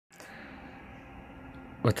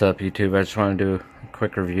What's up, YouTube? I just want to do a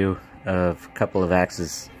quick review of a couple of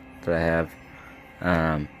axes that I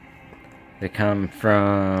have. They come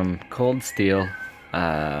from Cold Steel.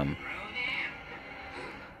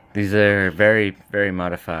 These are very, very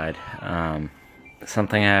modified.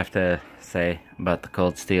 Something I have to say about the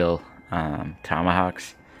Cold Steel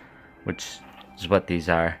Tomahawks, which is what these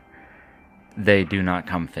are. They do not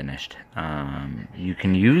come finished. You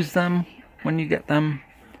can use them when you get them,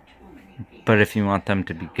 but if you want them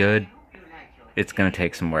to be good, it's going to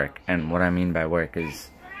take some work. And what I mean by work is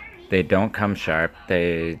they don't come sharp.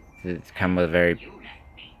 They come with a very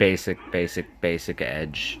basic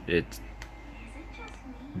edge. It's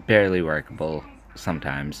barely workable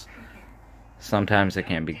sometimes. Sometimes it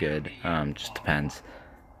can be good. Just depends.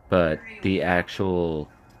 But the actual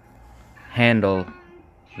handle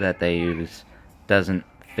that they use doesn't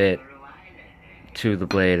fit to the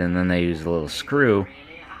blade, and then they use a little screw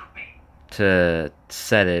to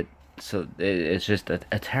set it, so it's just a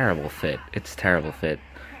terrible fit. It's a terrible fit.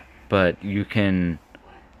 But you can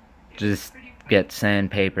just get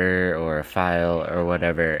sandpaper or a file or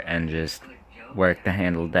whatever and just work the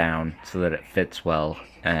handle down so that it fits well.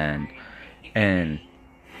 And in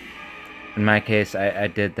my case, I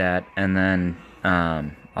did that. And then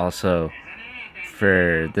also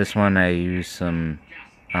for this one, I used some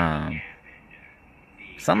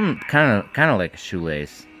something kind of like a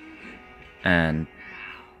shoelace, and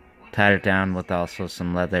tied it down with also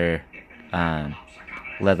some leather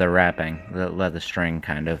wrapping, the leather string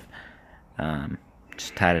kind of.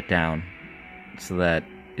 Just tied it down so that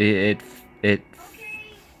I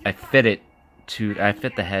fit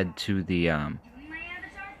the head to the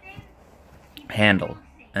handle,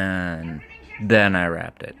 and then I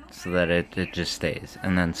wrapped it so that it just stays.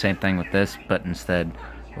 And then same thing with this, but instead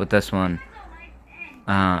with this one,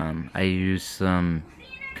 I used some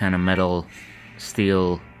kind of metal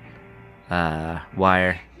steel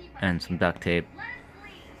wire and some duct tape.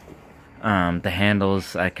 The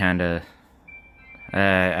handles I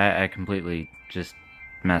completely just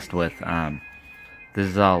messed with. This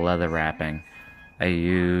is all leather wrapping. I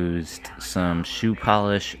used some shoe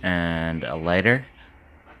polish and a lighter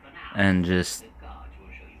and just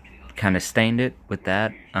kind of stained it with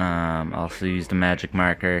that. Also used a magic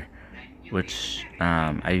marker, which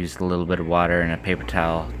I used a little bit of water and a paper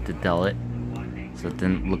towel to dull it, so it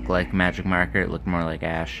didn't look like magic marker. It looked more like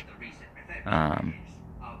ash,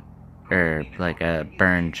 or like a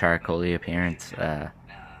burned charcoal-y appearance, to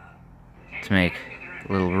make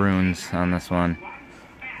little runes on this one.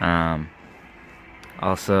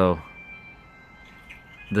 Also,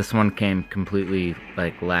 this one came completely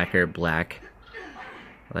like lacquer black,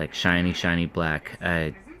 like shiny black.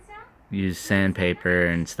 I used sandpaper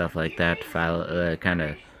and stuff like that to file, kind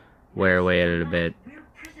of wear away at it a bit,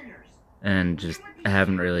 and just I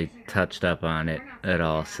haven't really touched up on it at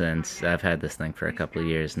all since. I've had this thing for a couple of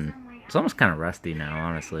years, and it's almost kind of rusty now,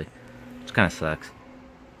 honestly, which kind of sucks.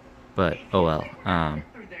 But oh well.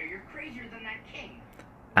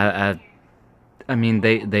 I mean,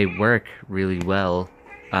 they work really well.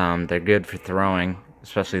 They're good for throwing,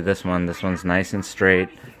 especially this one. This one's nice and straight.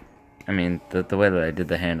 I mean, the way that I did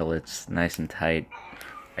the handle, it's nice and tight.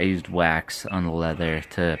 I used wax on the leather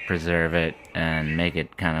to preserve it and make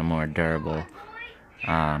it kind of more durable.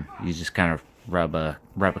 You just kind of rub a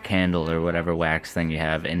candle or whatever wax thing you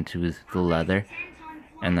have into the leather,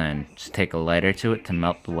 and then just take a lighter to it to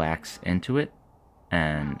melt the wax into it,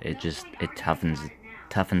 and it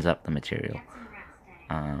toughens up the material.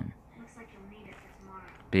 But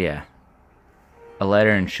yeah, a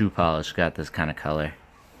lighter and shoe polish got this kind of color.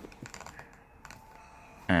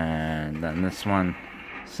 And then this one,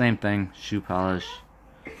 same thing, shoe polish,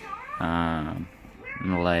 and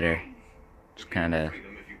a lighter, just kind of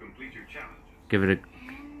give it a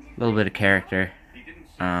little bit of character.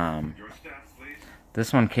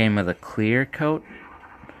 This one came with a clear coat.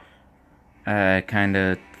 I kind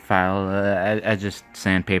of I just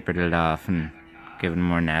sandpapered it off and give it a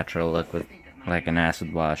more natural look with like an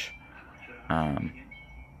acid wash. And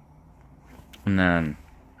then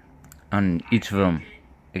on each of them,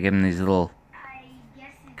 I give them these little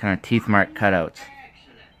kind of teeth mark cutouts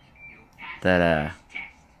that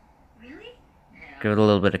give it a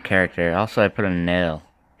little bit of character. Also, I put a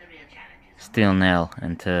steel nail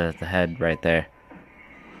into the head right there.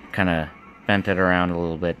 Kind of bent it around a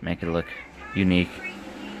little bit, make it look unique,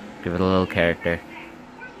 give it a little character.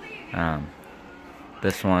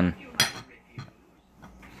 This one,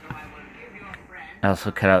 I also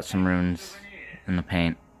cut out some runes in the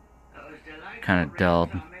paint, kind of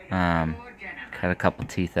dulled. Cut a couple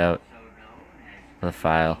teeth out with a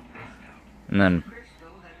file, and then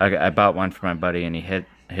I bought one for my buddy, and he hit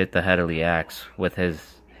the head of the axe with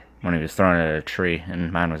his when he was throwing it at a tree,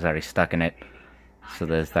 and mine was already stuck in it. So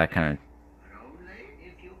there's that kind of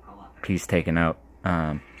piece taken out.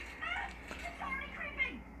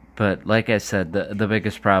 But like I said, the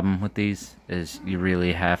biggest problem with these is you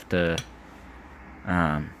really have to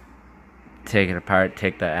take it apart,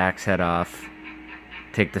 take the axe head off,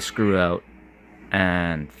 take the screw out,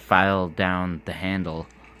 and file down the handle,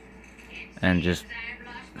 and just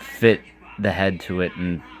fit the head to it,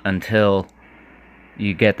 and until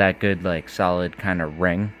you get that good, like, solid kind of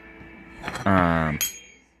ring.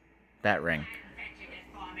 That ring.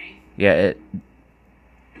 Yeah,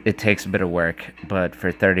 it takes a bit of work, but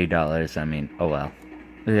for $30, I mean, oh well.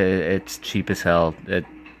 It's cheap as hell. It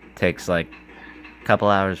takes like a couple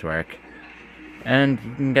hours work, and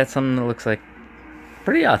you can get something that looks like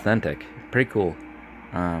pretty authentic, pretty cool.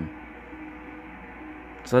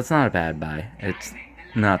 So it's not a bad buy. It's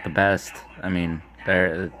not the best. I mean,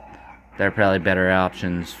 there are probably better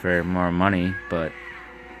options for more money, but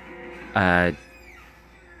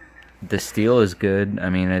the steel is good. I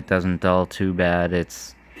mean, it doesn't dull too bad.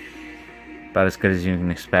 It's about as good as you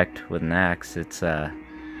can expect with an axe. It's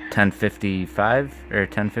 1055 or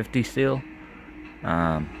 1050 steel.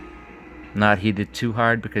 Not heated too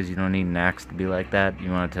hard because you don't need an axe to be like that.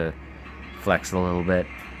 You want it to flex a little bit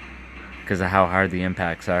because of how hard the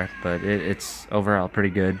impacts are. But it's overall pretty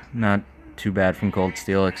good. Not too bad from Cold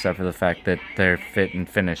Steel, except for the fact that their fit and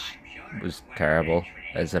finish was terrible,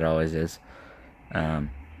 as it always is.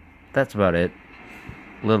 That's about it.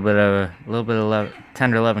 A little bit of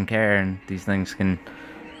tender love and care, and these things can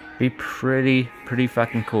be pretty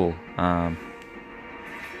fucking cool.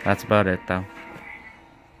 That's about it, though.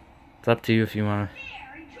 It's up to you if you want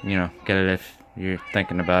to, get it if you're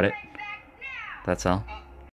thinking about it. That's all.